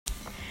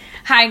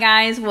Hi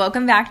guys,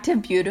 welcome back to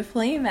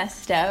Beautifully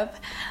Messed Up.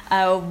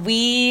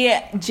 We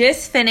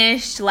just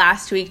finished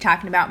last week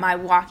talking about my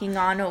walking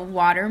on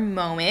water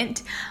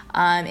moment,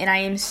 and I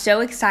am so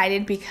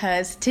excited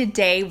because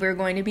today we're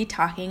going to be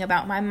talking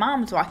about my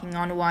mom's walking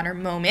on water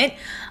moment.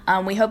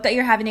 We hope that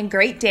you're having a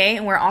great day,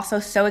 and we're also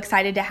so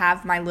excited to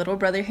have my little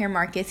brother here,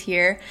 Marcus,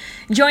 here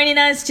joining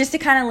us just to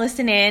kind of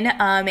listen in,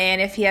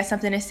 and if he has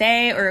something to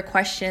say or a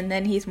question,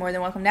 then he's more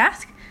than welcome to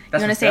ask.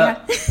 That's you want to say hi?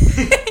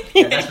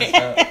 Yeah, that's what's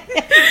up.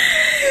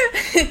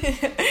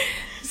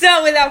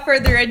 So without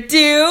further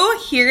ado,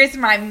 here is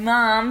my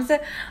mom's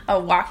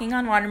walking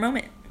on water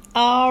moment.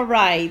 All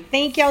right.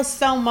 Thank y'all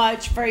so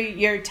much for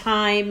your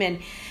time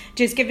and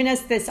just giving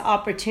us this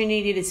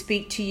opportunity to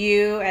speak to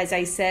you. As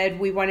I said,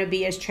 we want to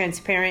be as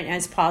transparent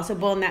as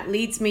possible, and that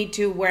leads me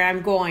to where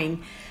I'm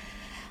going.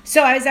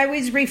 So as I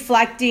was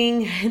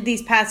reflecting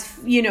these past,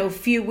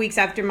 few weeks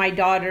after my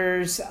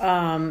daughter's,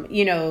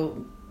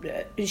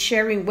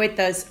 sharing with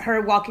us her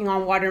walking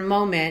on water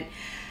moment,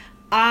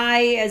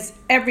 I, as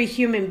every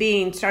human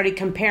being, started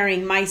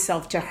comparing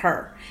myself to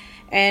her.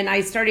 And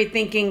I started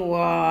thinking,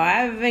 well,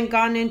 I haven't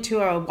gone into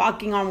a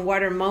walking on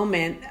water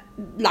moment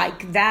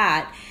like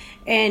that.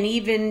 And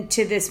even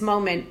to this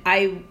moment,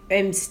 I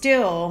am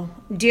still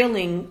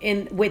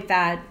dealing with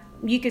that,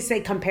 you could say,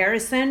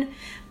 comparison.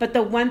 But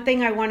the one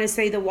thing I want to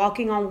say, the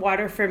walking on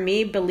water for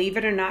me, believe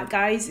it or not,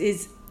 guys,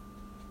 is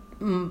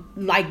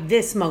like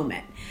this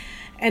moment.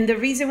 And the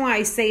reason why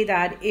I say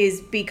that is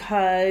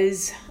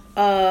because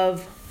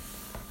of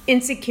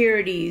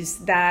insecurities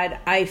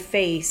that I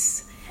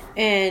face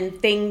and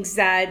things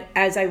that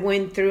as I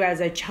went through as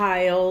a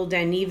child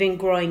and even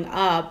growing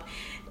up,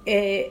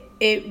 it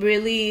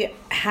really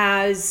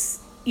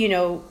has,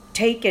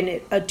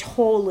 taken a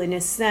toll in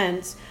a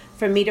sense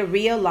for me to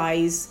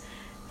realize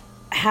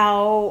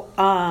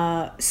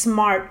how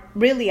smart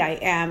really I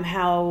am,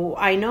 how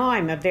I know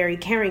I'm a very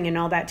caring and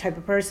all that type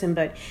of person,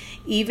 but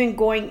even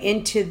going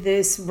into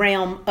this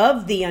realm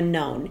of the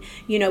unknown,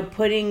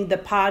 putting the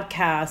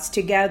podcast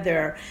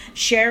together,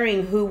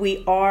 sharing who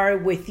we are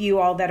with you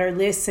all that are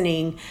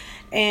listening,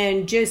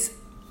 and just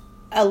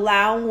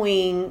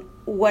allowing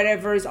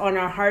whatever's on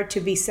our heart to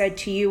be said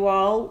to you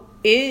all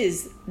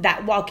is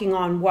that walking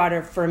on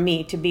water for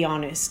me, to be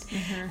honest.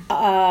 Mm-hmm.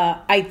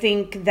 I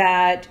think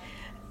that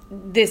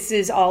this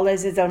is all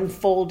as it's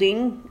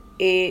unfolding.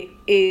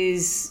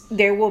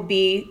 There will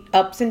be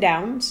ups and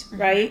downs,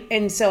 mm-hmm. right?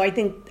 And so I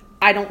think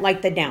I don't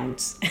like the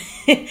downs.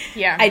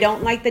 Yeah. I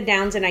don't like the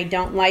downs, and I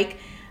don't like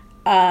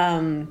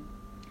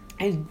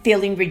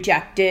feeling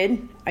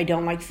rejected. I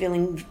don't like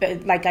feeling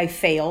like I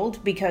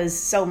failed, because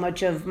so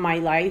much of my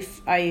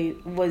life I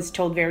was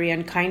told very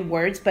unkind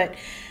words, but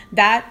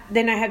that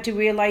then I have to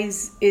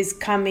realize is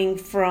coming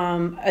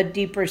from a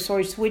deeper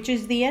source, which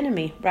is the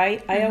enemy, right?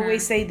 Mm-hmm. I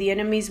always say the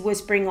enemy's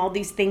whispering all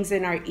these things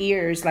in our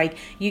ears, like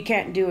you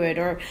can't do it,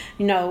 or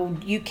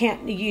you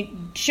can't, you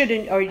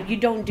shouldn't, or you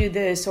don't do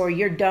this, or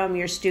you're dumb,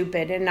 you're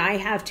stupid. And I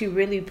have to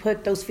really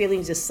put those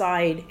feelings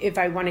aside if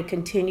I want to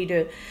continue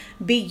to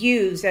be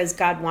used as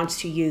God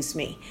wants to use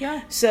me.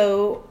 Yeah.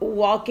 So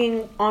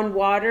walking on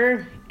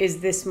water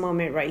is this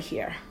moment right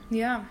here.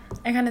 Yeah,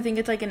 I kind of think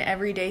it's like an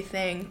everyday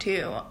thing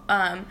too.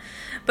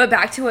 But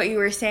back to what you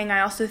were saying,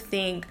 I also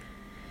think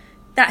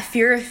that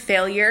fear of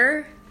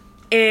failure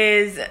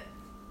is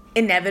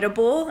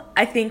inevitable.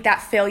 I think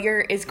that failure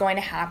is going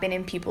to happen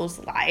in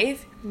people's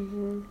life.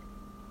 Mm-hmm.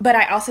 But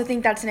I also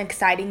think that's an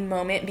exciting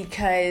moment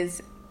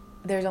because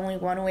there's only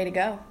one way to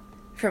go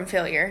from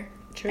failure.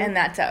 True. And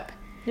that's up.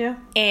 Yeah.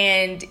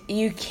 And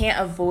you can't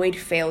avoid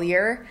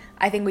failure.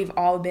 I think we've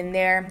all been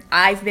there.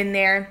 I've been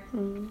there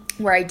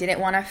where I didn't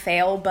want to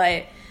fail,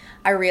 but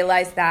I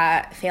realized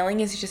that failing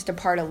is just a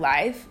part of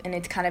life, and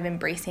it's kind of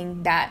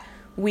embracing that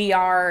we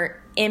are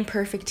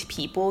imperfect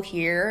people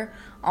here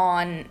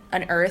on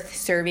an earth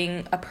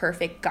serving a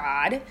perfect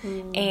God,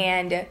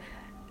 and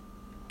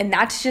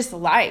that's just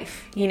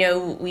life.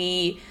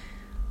 We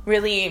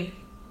really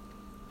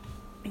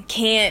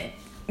can't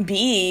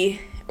be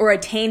or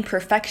attain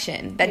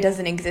perfection that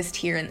doesn't exist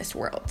here in this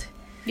world.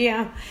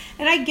 Yeah,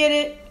 and I get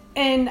it.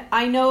 And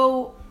I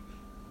know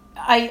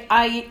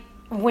I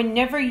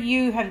whenever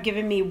you have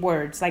given me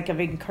words like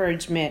of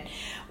encouragement,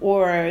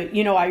 or,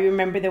 I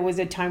remember there was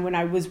a time when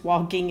I was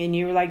walking and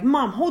you were like,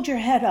 Mom, hold your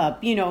head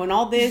up, and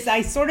all this,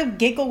 I sort of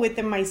giggle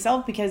within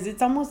myself, because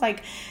it's almost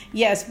like,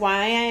 yes, while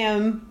I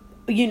am,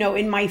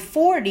 in my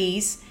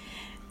 40s,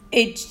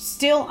 it's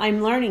still,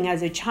 I'm learning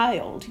as a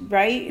child,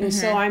 right? And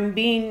so I'm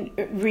being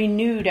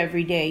renewed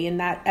every day in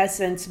that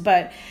essence.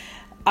 But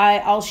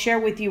I'll share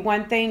with you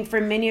one thing.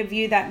 For many of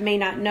you that may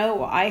not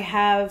know, I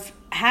have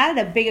had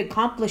a big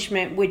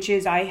accomplishment, which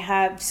is I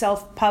have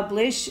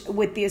self-published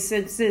with the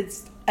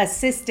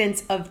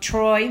assistance of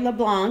Troy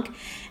LeBlanc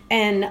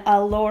and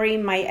Lori,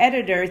 my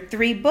editor,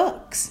 3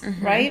 books,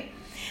 right?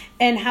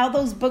 And how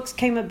those books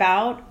came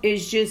about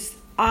is just,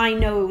 I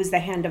know it was the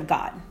hand of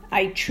God.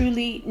 I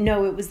truly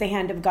know it was the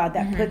hand of God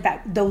that put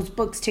those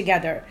books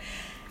together.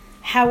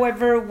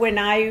 However, when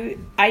I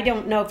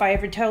don't know if I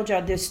ever told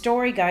y'all this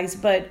story, guys,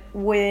 but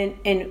when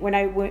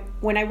I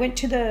went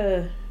to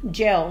the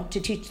jail to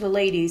teach the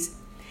ladies,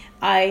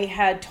 I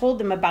had told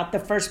them about the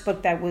first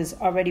book that was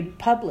already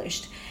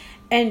published.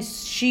 And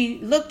she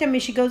looked at me,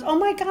 she goes, "Oh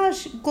my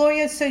gosh,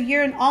 Gloria, so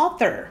you're an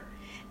author."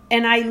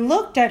 And I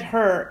looked at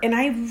her, and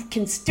I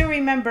can still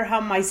remember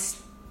how my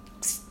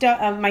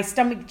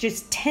stomach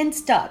just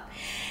tensed up.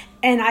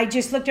 And I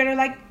just looked at her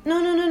like,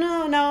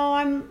 no,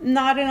 I'm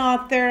not an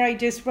author. I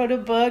just wrote a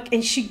book.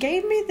 And she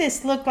gave me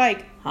this look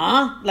like,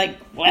 huh? Like,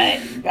 what?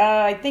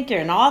 I think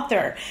you're an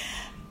author.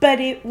 But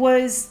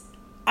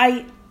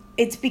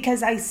it's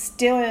because I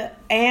still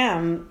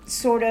am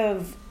sort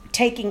of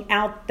taking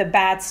out the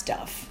bad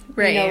stuff,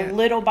 right?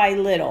 Little by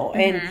little,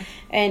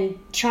 and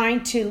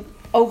trying to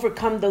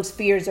overcome those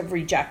fears of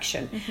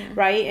rejection,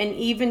 right? And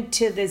even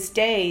to this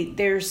day,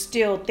 there's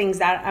still things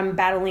that I'm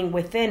battling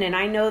within, and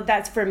I know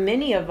that's for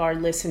many of our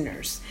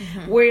listeners.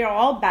 We're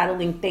all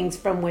battling things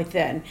from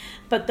within.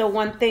 But the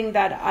one thing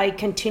that I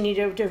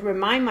continue to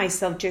remind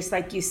myself, just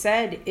like you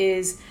said,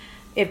 is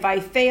if I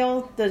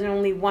fail, there's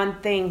only one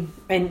thing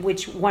and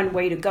one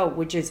way to go,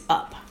 which is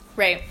up.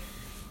 Right.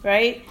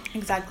 Right?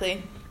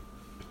 Exactly.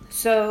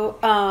 So,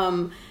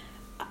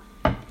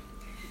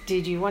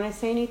 did you want to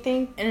say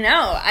anything?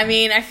 No, I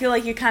mean, I feel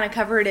like you kind of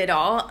covered it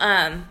all.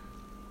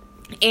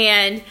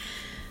 And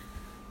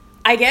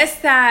I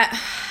guess that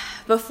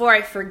before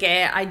I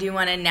forget, I do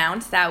want to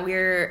announce that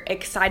we're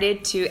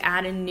excited to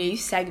add a new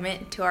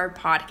segment to our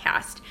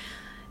podcast.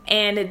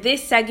 And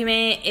this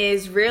segment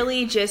is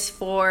really just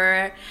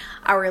for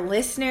our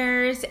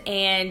listeners,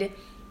 and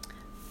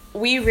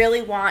we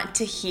really want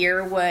to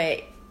hear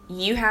what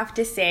you have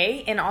to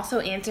say and also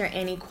answer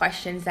any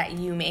questions that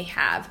you may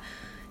have.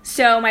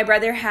 So my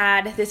brother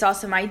had this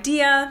awesome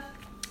idea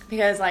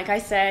because, like I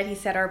said, he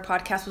said our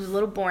podcast was a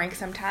little boring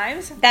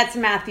sometimes. That's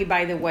Matthew,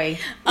 by the way.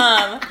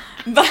 But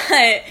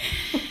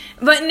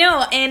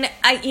no, and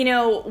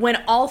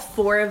when all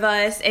four of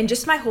us, and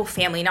just my whole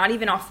family, not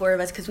even all four of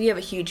us, because we have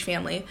a huge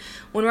family,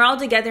 when we're all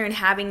together and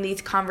having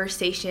these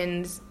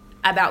conversations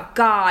about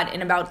God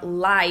and about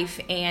life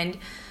and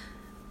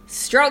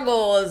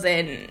struggles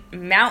and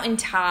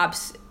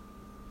mountaintops,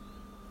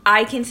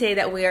 I can say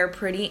that we are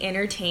pretty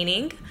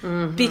entertaining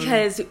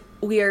because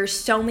we are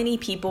so many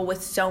people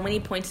with so many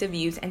points of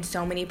views and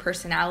so many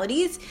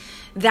personalities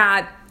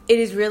that it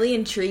is really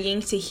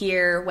intriguing to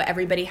hear what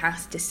everybody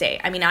has to say.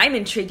 I mean, I'm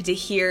intrigued to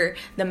hear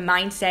the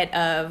mindset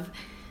of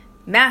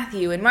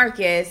Matthew and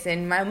Marcus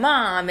and my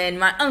mom and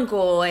my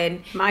uncle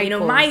and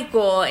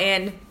Michael,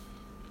 and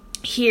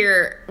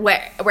hear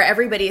where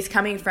everybody is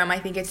coming from. I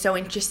think it's so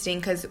interesting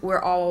because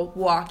we're all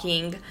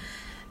walking,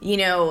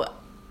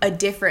 a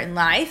different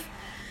life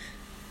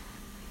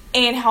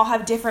and all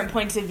have different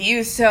points of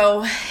view.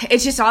 So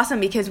it's just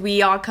awesome because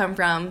we all come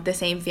from the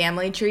same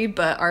family tree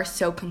but are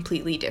so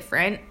completely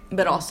different,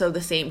 but also the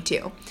same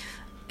too.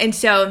 And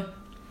so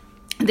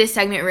this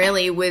segment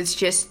really was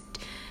just,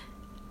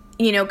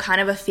 kind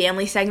of a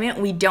family segment.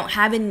 We don't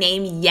have a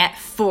name yet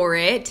for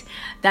it.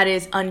 That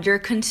is under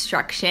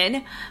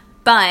construction.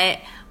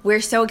 But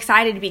we're so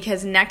excited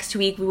because next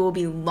week we will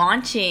be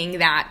launching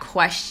that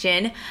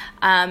question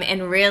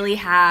and really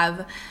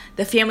have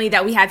the family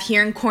that we have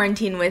here in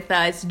quarantine with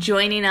us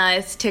joining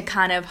us to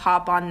kind of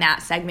hop on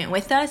that segment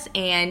with us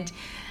and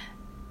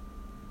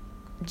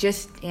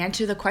just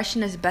answer the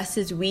question as best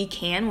as we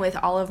can with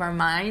all of our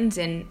minds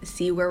and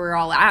see where we're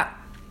all at.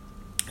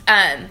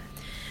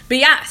 But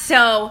yeah,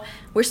 so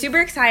we're super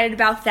excited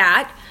about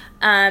that.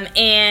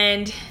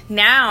 And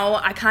now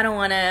I kind of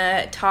want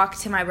to talk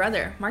to my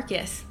brother,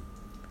 Marcus.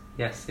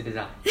 Yes, it is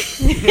I.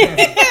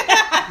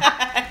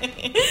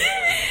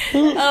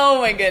 Oh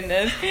my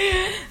goodness.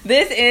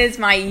 This is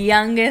my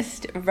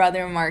youngest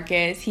brother,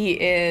 Marcus. He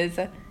is,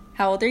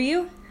 how old are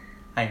you?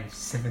 I'm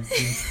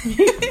 17.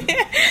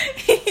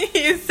 He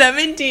is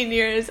 17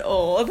 years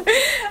old.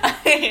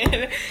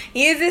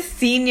 He is a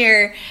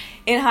senior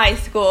in high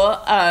school.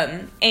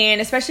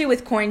 And especially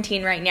with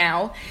quarantine right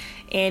now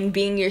and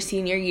being your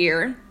senior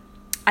year,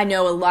 I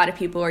know a lot of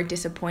people are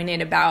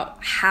disappointed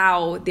about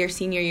how their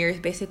senior year is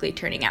basically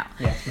turning out.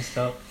 Yeah, it's messed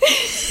up.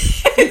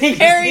 It's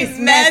very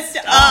messed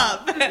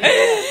up. But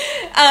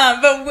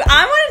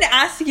I wanted to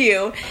ask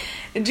you,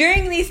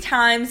 during these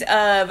times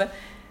of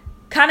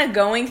kind of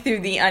going through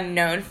the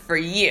unknown for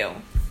you,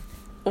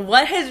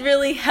 what has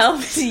really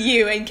helped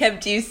you and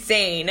kept you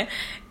sane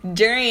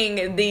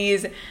during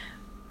these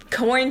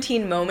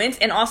quarantine moments,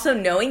 and also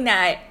knowing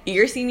that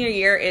your senior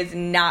year is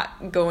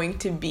not going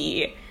to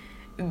be...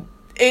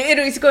 It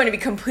is going to be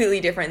completely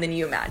different than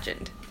you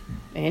imagined.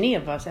 Any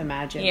of us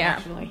imagined,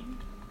 actually.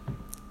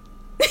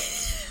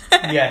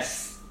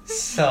 Yes.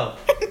 So.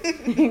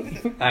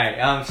 Alright,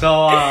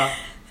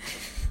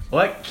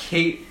 what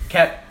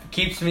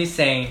keeps me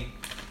sane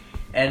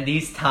in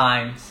these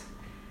times?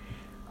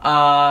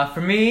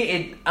 For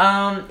me,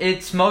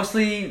 it's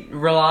mostly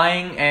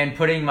relying and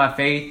putting my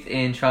faith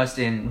and trust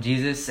in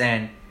Jesus,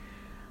 and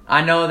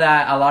I know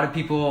that a lot of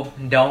people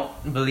don't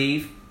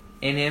believe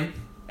in him,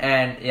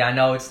 and I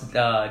know it's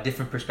a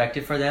different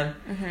perspective for them,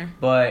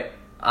 but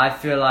I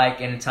feel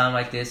like in a time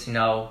like this,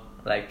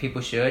 like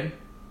people should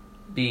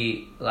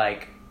be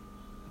like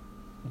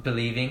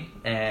believing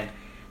and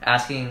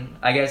asking,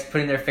 I guess,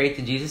 putting their faith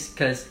in Jesus,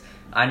 because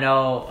I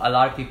know a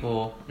lot of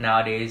people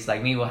nowadays,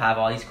 like me, will have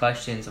all these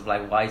questions of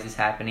like, why is this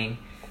happening,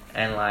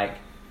 and like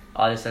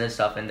all this other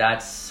stuff, and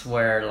that's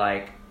where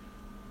like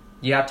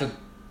you have to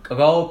go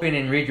open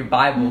and read your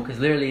Bible, because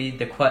literally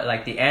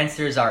the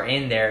answers are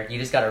in there. You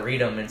just gotta read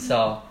them. And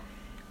so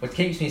what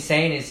keeps me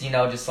sane is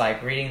just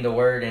like reading the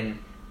Word and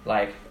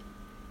like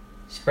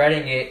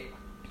spreading it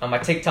on my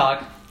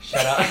TikTok.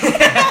 Shut up.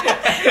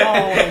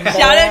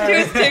 Shout out to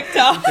his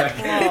TikTok.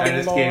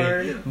 I'm just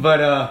kidding.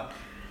 But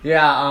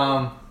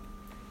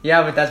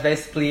but that's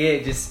basically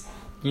it. Just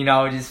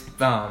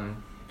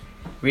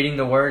reading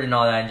the Word and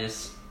all that, and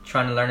just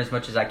trying to learn as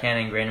much as I can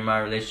and ingrain in my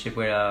relationship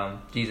with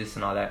Jesus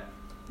and all that.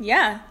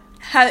 Yeah.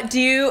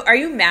 Are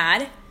you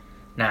mad?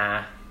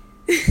 Nah.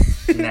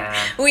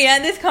 We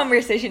had this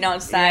conversation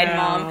outside,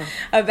 Mom,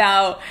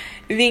 about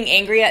being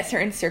angry at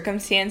certain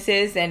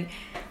circumstances. And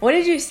what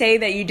did you say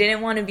that you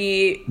didn't want to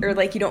be, or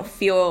like you don't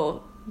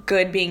feel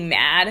good being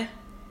mad?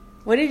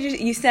 What did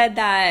you said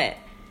that?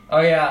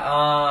 Oh yeah.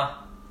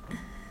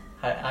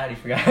 I already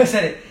forgot how I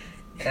said it.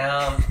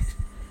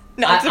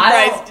 Not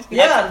surprised.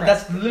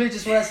 That's literally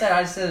just what I said.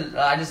 I said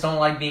I just don't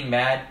like being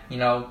mad,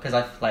 because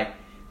I like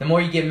the more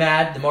you get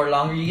mad, the more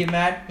longer you get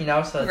mad,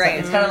 So it's,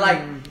 it's kind of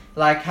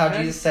like how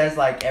Jesus says,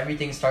 like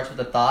everything starts with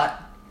a thought.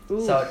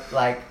 Ooh. So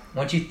like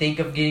once you think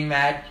of getting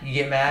mad, you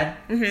get mad.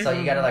 So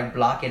you gotta like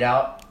block it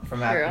out from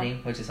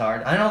happening, which is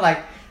hard. I know,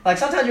 like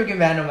sometimes you'll get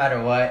mad no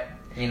matter what.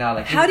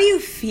 Like how do you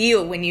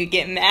feel when you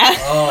get mad?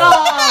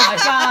 Oh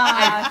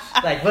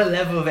gosh! Like what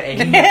level of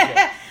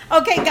anger?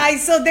 Okay,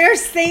 guys, so they're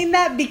saying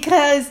that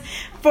because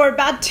for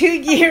about 2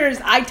 years,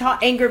 I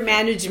taught anger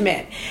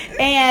management.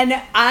 And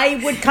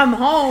I would come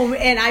home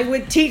and I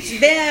would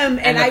teach them.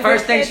 And the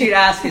first thing she'd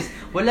ask is,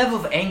 what level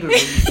of anger are you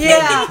feeling?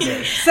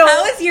 Yeah. So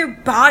how is your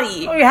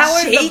body How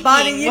is shaking? the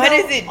body? What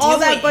is it doing? All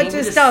that bunch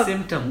of stuff.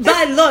 Symptoms.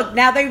 But look,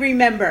 now they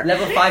remember.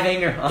 Level 5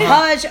 anger.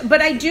 Hush.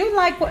 But I do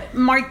like what,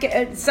 Mark,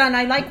 son,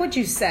 I like what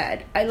you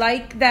said. I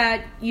like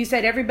that you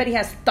said everybody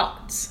has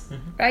thoughts,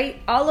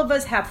 right? All of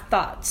us have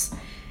thoughts.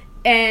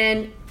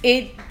 And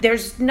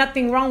there's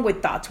nothing wrong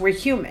with thoughts. We're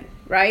human,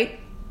 right?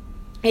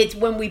 It's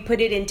when we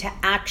put it into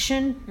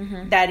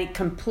action that it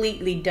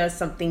completely does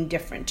something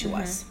different to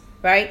us,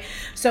 right?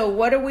 So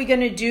what are we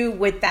going to do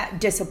with that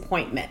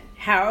disappointment?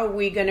 How are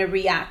we going to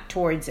react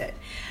towards it?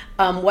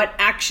 What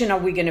action are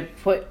we going to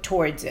put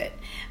towards it?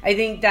 I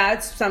think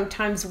that's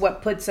sometimes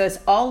what puts us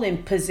all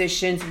in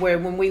positions where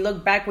when we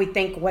look back, we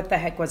think, what the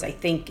heck was I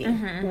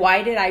thinking?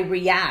 Why did I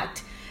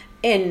react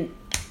in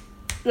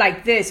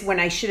like this when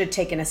I should have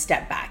taken a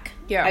step back?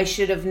 Yeah. I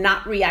should have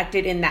not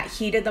reacted in that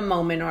heat of the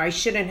moment, or I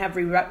shouldn't have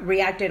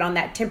reacted on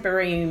that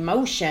temporary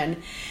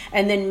emotion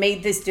and then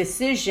made this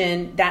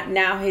decision that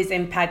now has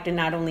impacted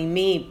not only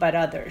me, but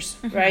others,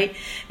 right?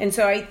 And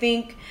so I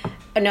think,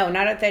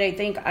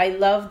 I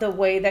love the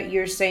way that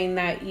you're saying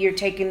that you're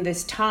taking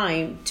this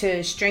time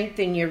to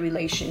strengthen your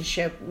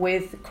relationship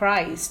with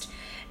Christ.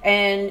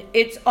 And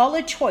it's all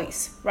a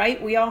choice, right?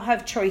 We all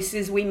have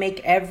choices we make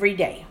every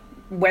day.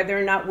 Whether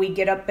or not we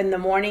get up in the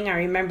morning. I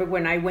remember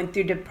when I went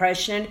through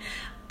depression,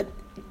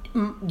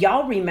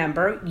 y'all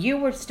remember, you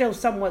were still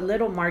somewhat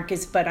little,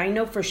 Marcus, but I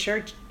know for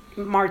sure,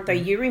 Martha,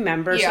 you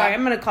remember. Yeah. So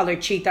I'm going to call her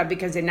Cheetah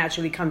because it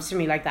naturally comes to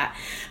me like that.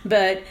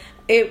 But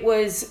it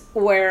was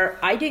where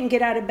I didn't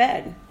get out of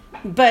bed,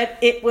 but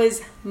it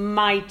was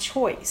my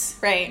choice.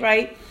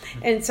 Right.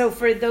 And so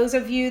for those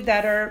of you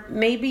that are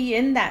maybe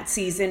in that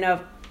season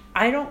of,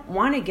 I don't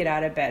want to get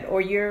out of bed,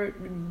 or you're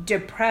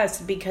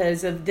depressed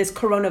because of this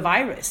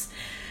coronavirus,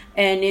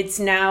 and it's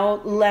now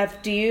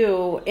left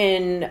you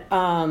in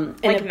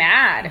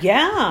mad.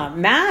 Yeah,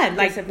 mad.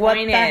 Like what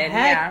the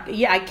heck?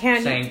 Yeah, I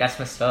can't. Saying that's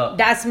messed up.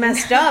 That's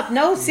messed up.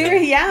 No,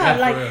 seriously, yeah.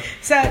 Like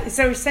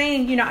so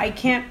saying, I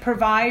can't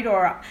provide,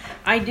 or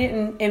I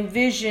didn't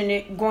envision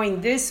it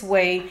going this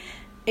way.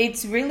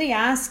 It's really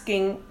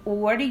asking,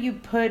 what are you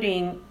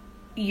putting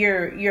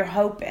your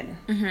hope in,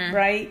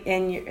 right?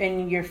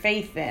 And your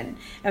faith in.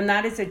 And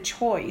that is a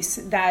choice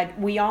that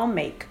we all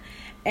make.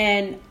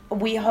 And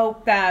we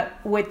hope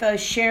that with us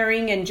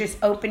sharing and just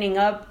opening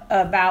up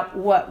about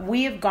what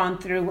we have gone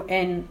through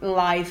in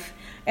life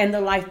and the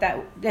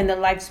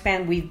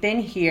lifespan we've been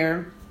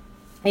here,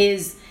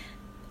 is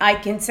I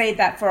can say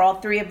that for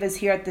all three of us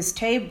here at this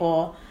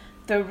table,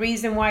 the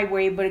reason why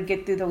we're able to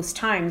get through those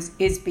times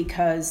is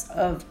because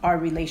of our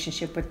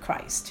relationship with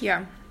Christ.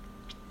 Yeah.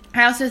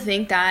 I also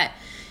think that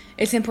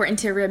it's important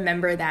to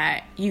remember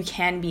that you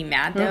can be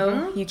mad,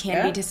 though. You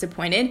can be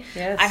disappointed.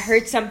 Yes. I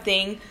heard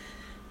something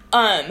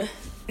that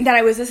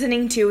I was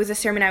listening to. It was a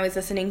sermon I was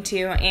listening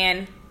to,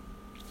 and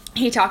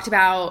he talked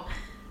about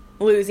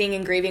losing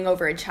and grieving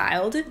over a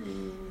child.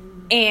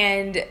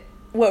 And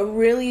what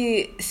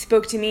really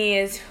spoke to me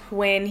is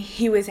when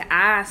he was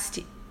asked,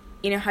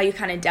 how you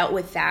kind of dealt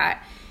with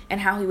that.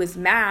 and how he was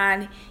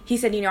mad, he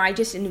said, I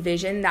just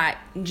envisioned that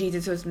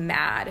Jesus was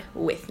mad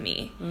with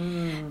me.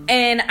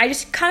 And I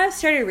just kind of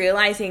started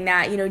realizing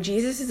that,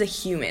 Jesus is a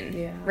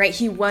human, right?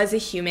 He was a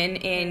human,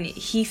 and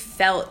he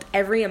felt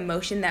every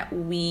emotion that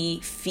we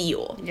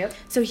feel. Yep.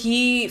 So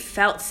he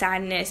felt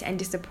sadness and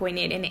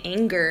disappointed and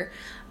anger.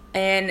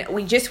 And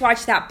we just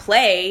watched that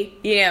play,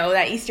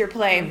 that Easter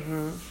play.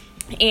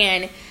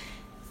 And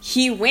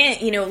he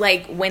went,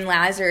 like when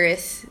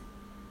Lazarus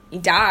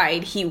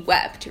died, he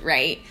wept,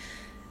 right?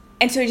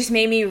 And so it just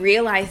made me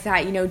realize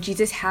that,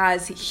 Jesus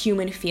has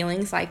human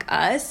feelings like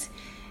us.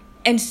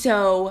 And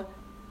so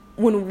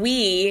when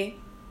we,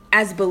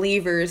 as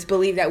believers,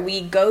 believe that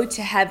we go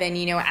to heaven,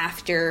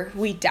 after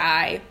we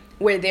die,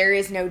 where there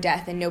is no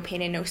death and no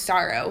pain and no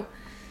sorrow,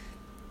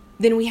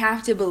 then we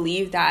have to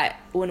believe that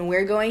when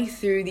we're going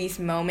through these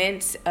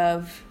moments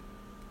of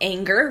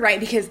anger, right?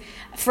 Because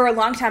for a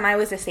long time I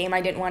was the same.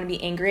 I didn't want to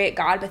be angry at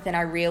God, but then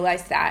I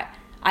realized that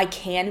I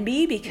can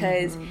be,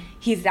 because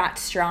he's that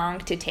strong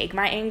to take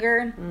my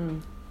anger.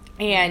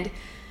 And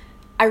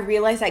I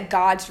realized that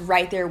God's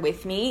right there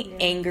with me,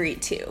 angry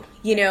too,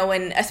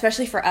 and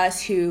especially for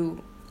us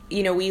who,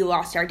 we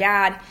lost our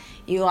dad,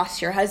 you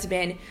lost your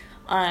husband.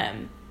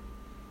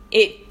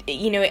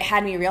 It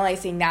had me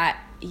realizing that,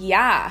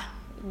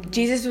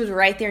 Jesus was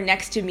right there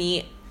next to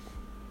me,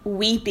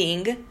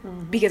 weeping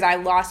because I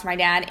lost my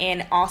dad,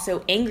 and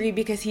also angry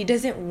because he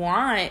doesn't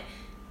want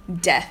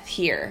death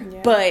here.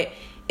 But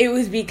it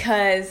was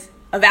because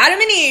of Adam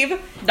and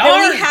Eve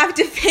that we have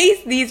to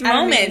face these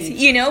moments,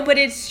 but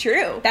it's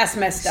true. That's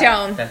messed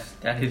up. So,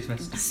 that is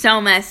messed up.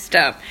 So messed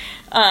up.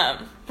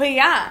 But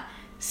yeah,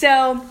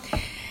 so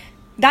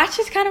that's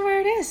just kind of where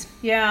it is.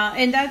 Yeah,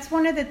 and that's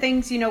one of the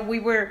things, we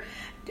were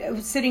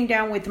sitting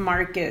down with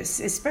Marcus,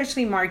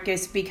 especially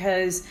Marcus,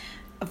 because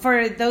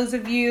for those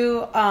of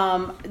you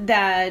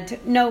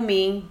that know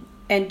me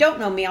and don't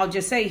know me, I'll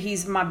just say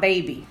he's my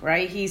baby,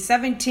 right? He's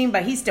 17,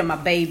 but he's still my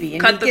baby.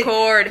 And cut the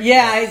cord.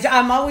 Yeah,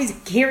 I'm always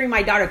hearing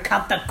my daughter,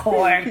 cut the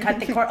cord, cut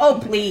the cord. Oh,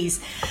 please.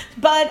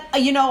 But, I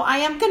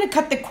am going to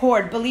cut the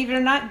cord. Believe it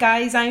or not,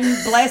 guys, I'm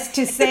blessed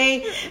to say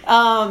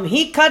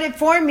he cut it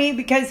for me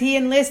because he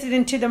enlisted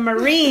into the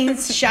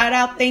Marines. Shout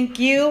out, thank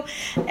you.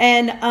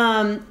 And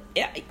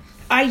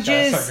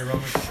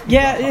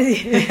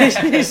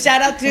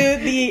shout out to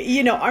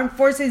the, armed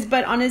forces.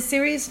 But on a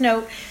serious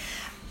note,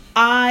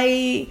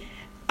 I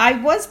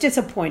was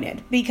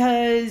disappointed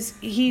because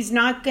he's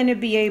not going to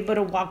be able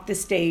to walk the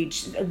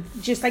stage,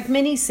 just like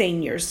many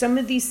seniors. Some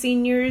of these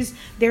seniors,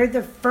 they're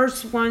the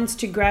first ones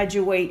to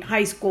graduate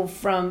high school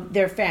from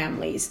their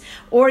families,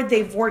 or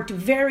they've worked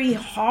very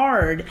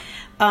hard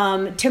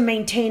to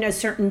maintain a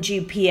certain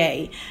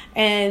GPA,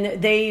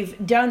 and they've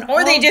done,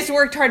 or they just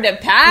worked hard to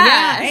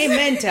pass. Yeah,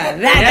 amen to that.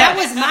 That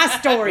was my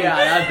story.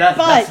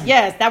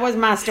 Yes, that was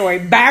my story.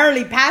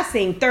 Barely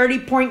passing,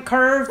 30-point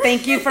curve.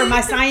 Thank you for my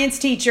science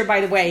teacher,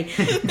 by the way.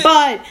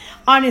 But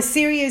on a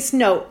serious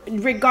note,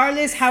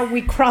 regardless how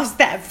we cross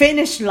that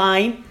finish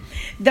line,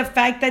 the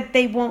fact that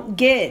they won't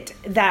get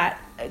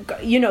that,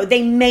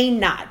 they may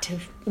not,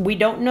 we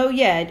don't know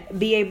yet,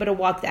 be able to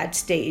walk that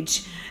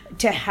stage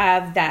to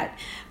have that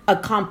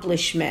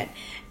accomplishment,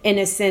 in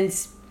a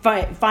sense,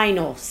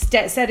 final,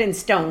 set in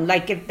stone,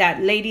 like if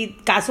that lady,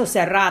 caso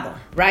cerrado,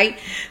 right?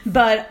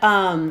 But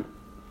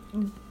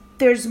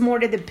there's more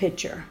to the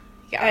picture.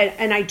 Yeah.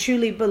 And I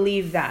truly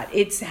believe that.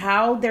 It's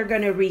how they're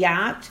going to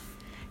react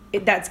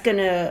that's going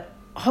to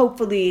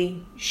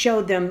hopefully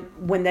show them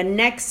when the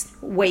next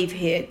wave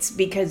hits,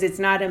 because it's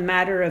not a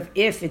matter of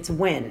if, it's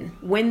when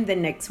the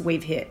next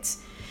wave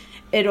hits.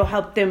 It'll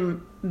help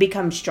them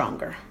become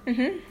stronger.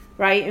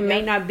 Right? It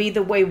may not be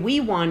the way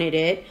we wanted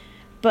it,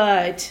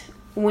 but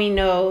we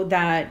know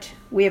that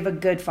we have a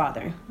good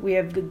Father. We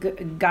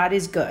have God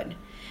is good.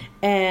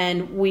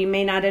 And we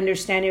may not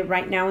understand it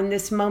right now in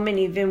this moment,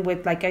 even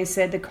with, like I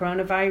said, the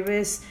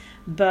coronavirus,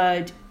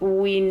 but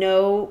we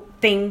know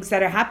things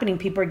that are happening.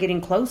 People are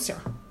getting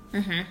closer.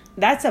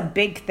 That's a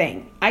big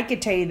thing. I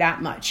could tell you that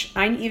much.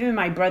 Even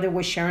my brother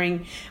was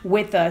sharing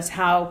with us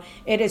how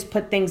it has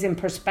put things in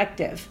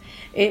perspective.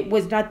 It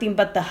was nothing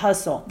but the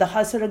hustle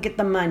to get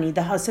the money,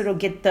 the hustle to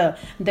get the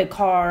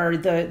car,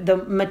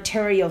 the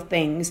material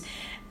things.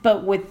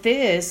 But with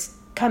this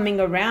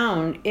coming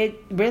around,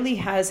 it really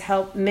has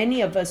helped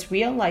many of us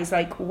realize,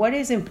 like, what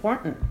is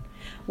important?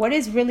 What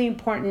is really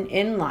important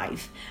in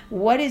life?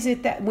 What is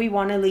it that we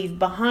want to leave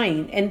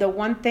behind? And the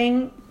one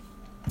thing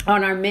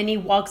on our many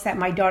walks that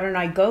my daughter and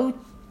I go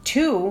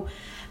to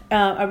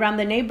around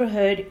the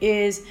neighborhood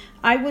is,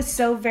 I was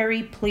so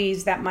very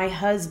pleased that my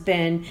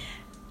husband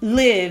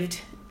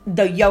lived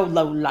the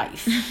YOLO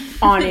life,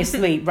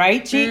 honestly,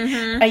 right?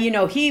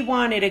 He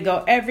wanted to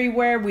go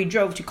everywhere. We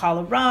drove to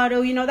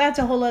Colorado, that's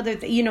a whole other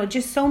thing,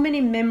 just so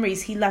many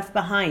memories he left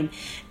behind.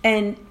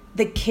 And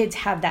the kids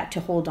have that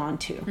to hold on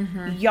to.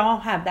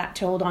 Y'all have that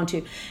to hold on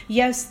to.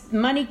 Yes,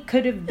 money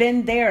could have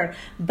been there,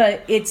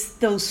 but it's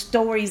those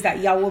stories that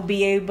y'all will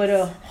be able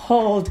to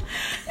hold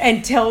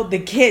and tell the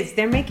kids.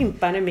 They're making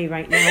fun of me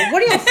right now.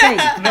 What do you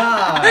think?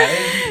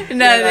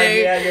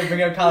 Yeah, you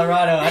bring up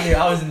Colorado. I knew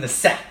I was in the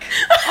sack.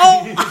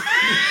 Oh,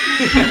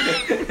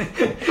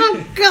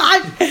 oh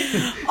God.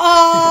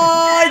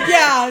 Oh,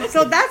 yeah.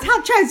 So that's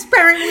how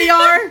transparent we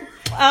are.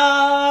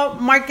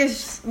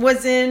 Marcus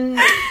was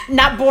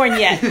not born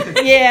yet.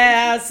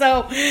 Yeah,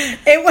 so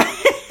it was.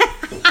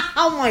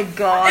 Oh my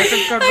gosh!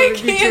 I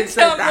can't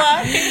stop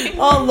laughing.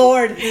 Oh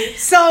Lord!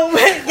 So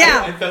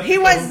yeah, he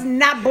was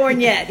not born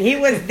yet. He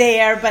was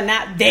there, but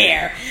not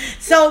there.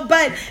 So,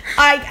 but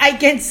I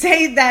can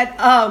say that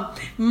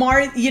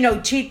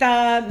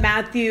Cheetah,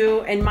 Matthew,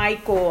 and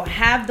Michael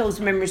have those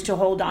memories to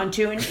hold on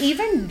to, and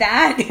even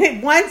that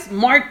once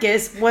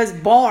Marcus was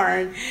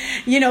born,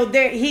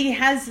 he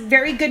has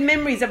very good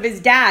memories of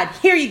his dad.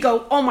 Here you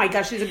go. Oh my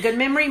gosh, it's a good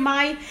memory.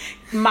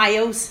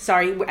 Myos,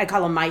 sorry, I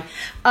call him Mike,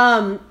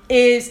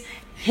 is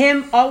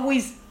him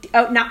always,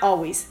 not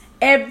always,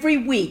 every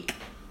week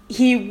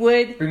he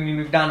would bring you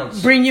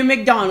McDonald's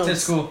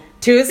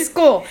to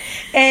school.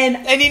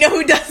 And you know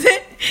who does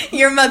it?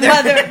 Your mother.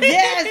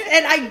 Yes,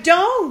 and I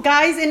don't,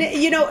 guys, and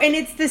and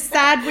it's the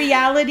sad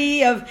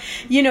reality of,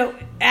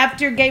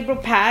 after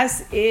Gabriel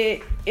passed,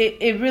 it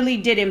really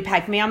did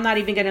impact me. I'm not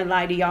even gonna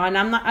lie to y'all, and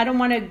I don't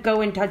want to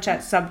go and touch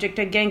that subject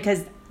again,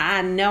 because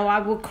I know I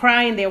will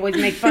cry, and they always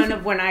make fun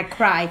of when I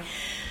cry.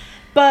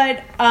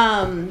 But,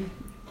 all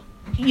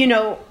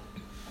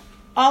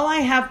I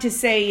have to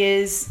say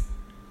is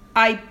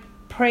I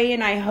pray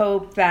and I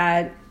hope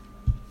that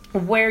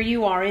where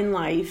you are in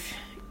life,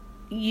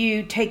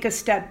 you take a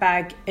step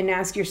back and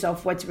ask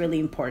yourself what's really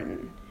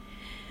important.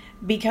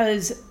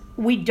 Because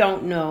we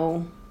don't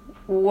know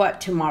what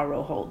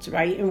tomorrow holds,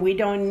 right? And we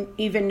don't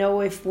even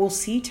know if we'll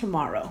see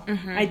tomorrow.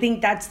 I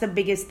think that's the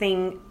biggest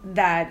thing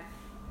that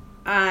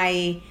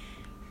I'm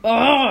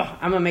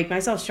gonna make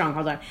myself strong.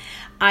 Hold on.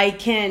 I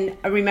can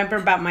remember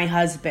about my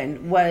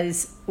husband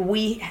was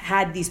we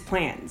had these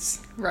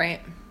plans. Right.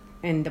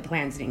 And the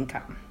plans didn't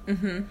come.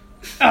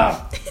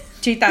 Oh,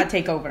 Cheetah,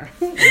 take over.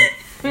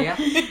 Yeah.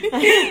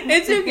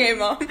 It's okay,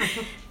 Mom.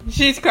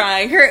 She's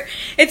crying.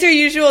 It's her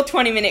usual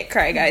 20-minute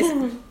cry, guys.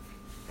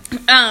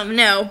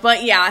 No,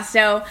 but yeah,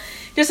 so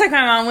just like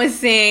my mom was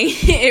saying,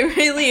 it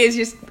really is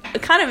just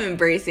kind of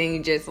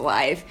embracing just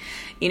life.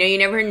 You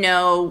never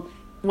know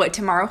what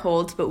tomorrow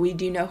holds, but we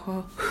do know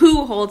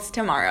who holds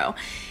tomorrow,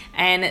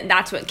 and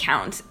that's what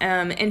counts.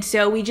 And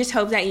so we just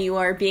hope that you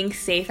are being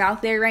safe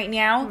out there right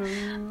now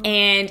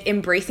and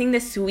embracing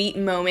the sweet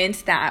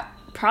moments that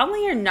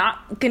probably are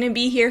not going to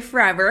be here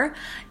forever.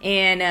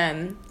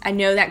 And I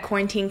know that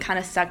quarantine kind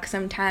of sucks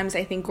sometimes.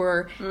 I think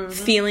we're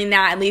feeling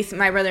that. At least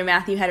my brother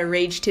Matthew had a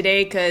rage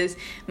today because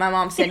my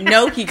mom said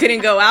no, he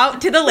couldn't go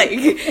out to the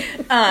lake.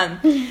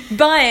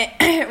 But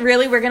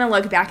really, we're going to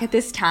look back at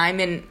this time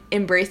and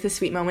embrace the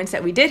sweet moments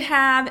that we did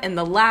have, and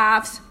the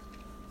laughs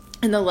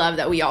and the love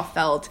that we all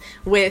felt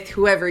with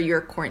whoever you're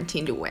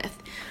quarantined with.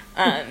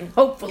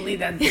 Hopefully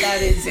that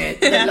is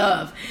it, the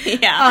love.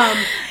 Yeah.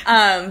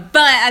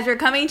 But as we're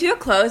coming to a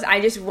close,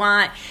 I just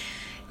want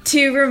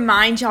to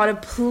remind y'all to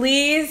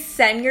please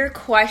send your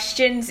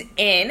questions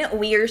in.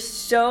 We are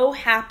so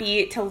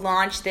happy to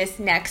launch this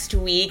next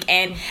week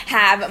and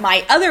have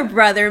my other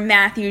brother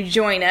Matthew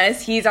join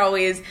us. He's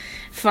always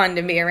fun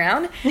to be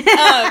around. And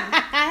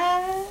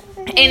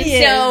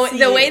so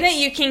the way that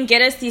you can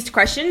get us these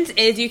questions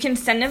is you can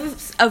send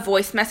us a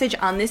voice message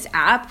on this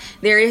app.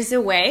 There is a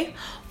way.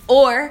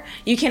 Or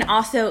you can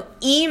also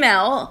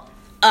email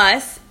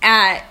us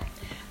at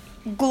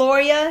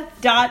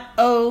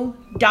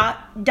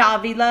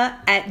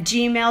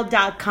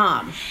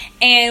gloria.o.davila@gmail.com.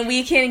 And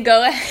we can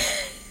go ahead.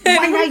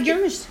 Why not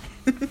yours?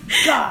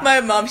 God. My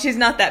mom, she's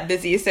not that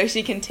busy, so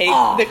she can take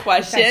the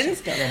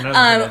questions.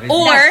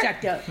 Or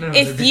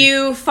if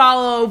you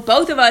follow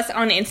both of us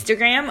on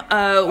Instagram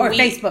or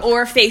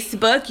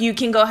Facebook, you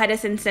can go ahead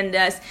and send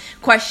us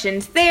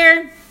questions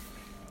there.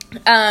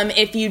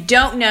 If you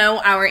don't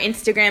know our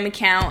Instagram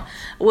account,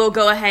 we'll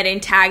go ahead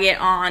and tag it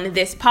on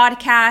this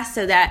podcast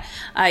so that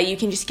you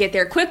can just get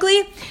there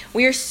quickly.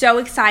 We are so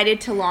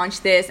excited to launch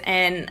this,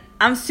 and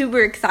I'm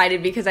super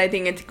excited because I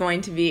think it's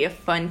going to be a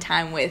fun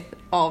time with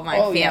all my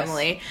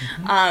family.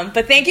 Yes.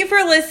 But thank you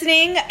for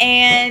listening,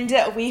 and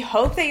we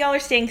hope that y'all are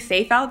staying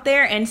safe out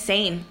there and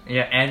sane.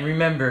 Yeah, and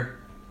remember,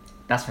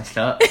 that's messed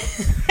up.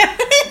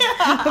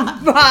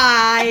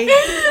 Bye.